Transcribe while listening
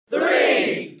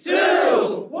Three,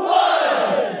 two,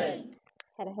 one.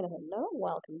 Hello, hello, hello.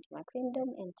 Welcome to my kingdom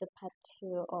and to part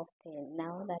two of the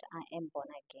Now That I Am Born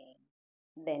Again,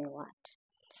 Then What?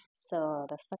 So,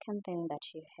 the second thing that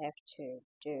you have to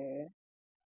do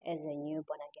as a new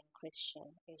born again Christian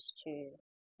is to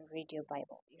read your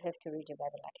Bible. You have to read your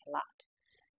Bible like a lot.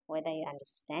 Whether you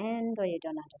understand or you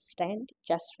don't understand,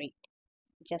 just read.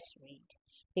 Just read.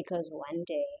 Because one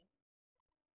day,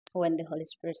 when the Holy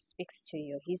Spirit speaks to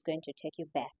you, He's going to take you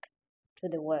back to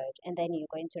the Word, and then you're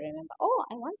going to remember, oh,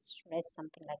 I once read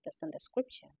something like this in the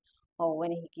Scripture. Or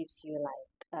when He gives you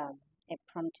like a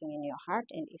prompting in your heart,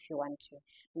 and if you want to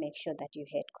make sure that you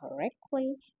heard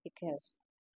correctly, because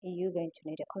you're going to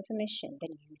need a confirmation, then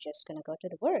you're just going to go to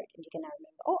the Word, and you're going to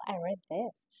remember, oh, I read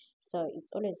this. So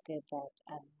it's always good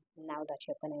that now that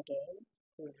you're born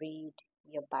again, read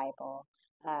your Bible.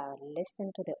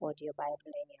 Listen to the audio Bible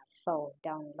in your phone.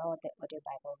 Download the audio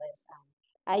Bible.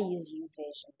 I use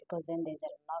YouVersion because then there's a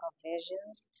lot of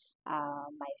versions.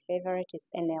 My favorite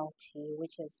is NLT,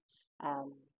 which is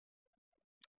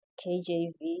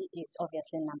KJV is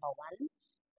obviously number one.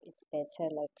 It's better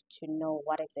like to know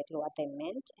what they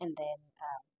meant, and then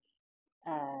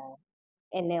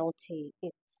NLT.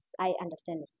 I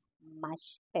understand it's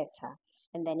much better.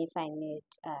 And then if I need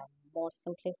more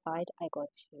simplified, I go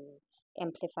to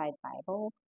Amplified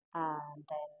Bible.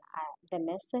 Then the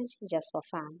Message, just for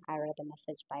fun, I read the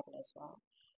Message Bible as well.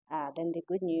 Then the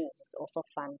Good News is also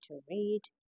fun to read.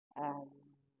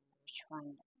 Which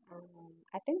one?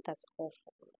 I think that's all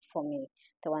for me,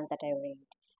 the ones that I read.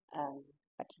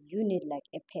 But you need like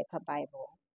a paper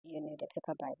Bible. You need a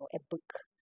paper Bible, a book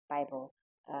Bible.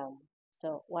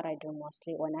 So what I do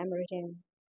mostly when I'm reading,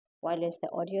 while the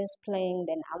audio is playing,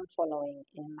 then I'm following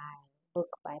in my book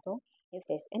Bible. If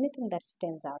there's anything that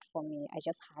stands out for me, I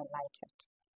just highlight it.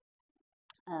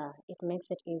 It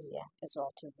makes it easier as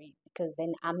well to read, because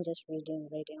then I'm just reading.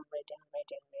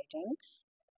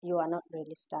 You are not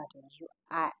really studying.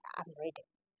 I'm reading.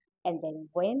 And then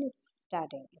when it's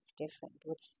studying, it's different.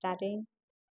 With studying,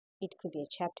 it could be a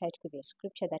chapter, it could be a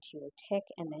scripture that you will take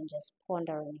and then just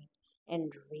ponder on it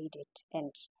and read it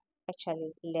and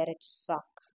actually let it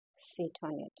sit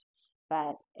on it.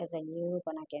 But as a new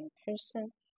born again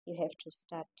person, you have to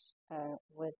start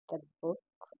with the book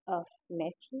of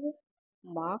Matthew,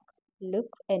 Mark,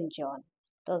 Luke, and John.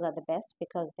 Those are the best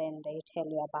because then they tell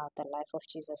you about the life of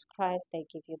Jesus Christ. They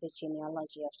give you the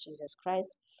genealogy of Jesus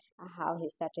Christ, how he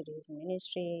started his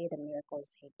ministry, the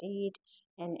miracles he did,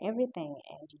 and everything.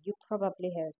 And you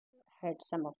probably have heard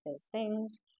some of these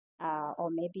things, or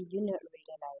maybe you're not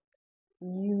really like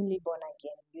newly born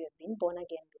again. You have been born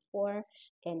again before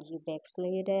and you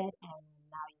backslided, and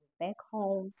now you're back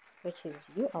home, which is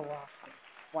you are welcome.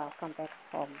 Welcome back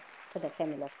home to the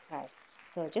family of Christ.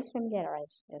 So just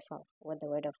familiarize yourself with the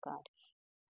Word of God,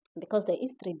 because there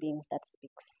is three beings that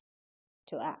speaks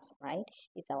to us, right?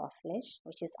 It's our flesh,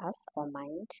 which is us, our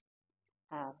mind,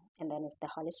 and then it's the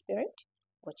Holy Spirit,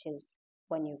 which is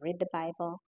when you read the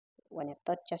Bible, when a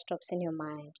thought just drops in your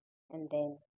mind, and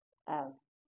then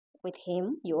with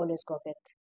him, you always go back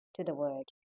to the Word.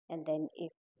 And then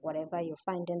if whatever you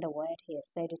find in the Word, he has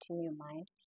said it in your mind,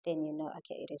 then you know,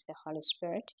 okay, it is the Holy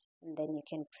Spirit. And then you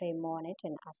can pray more on it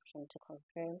and ask him to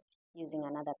confirm using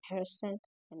another person.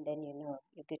 And then you know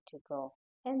you're good to go.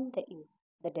 And there is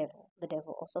the devil. The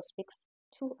devil also speaks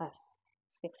to us,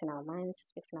 speaks in our minds,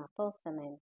 speaks in our thoughts, and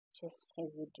then just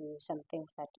have you do some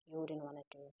things that you wouldn't want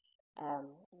to do.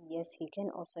 Yes, he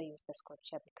can also use the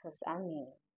scripture because,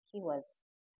 he was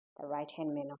the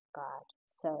right-hand man of God.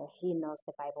 So he knows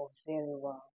the Bible very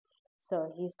well.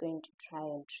 So he's going to try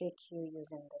and trick you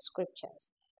using the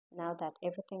scriptures. Now that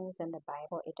everything is in the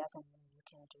Bible, it doesn't mean you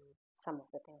can do some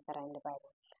of the things that are in the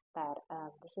Bible. But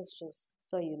this is just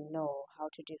so you know how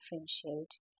to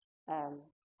differentiate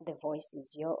the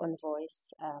voices, your own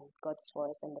voice, God's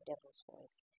voice, and the devil's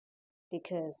voice.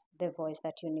 Because the voice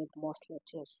that you need mostly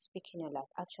to speak in your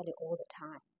life, actually all the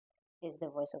time, is the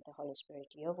voice of the Holy Spirit.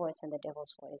 Your voice and the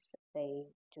devil's voice, they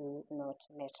do not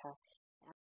matter.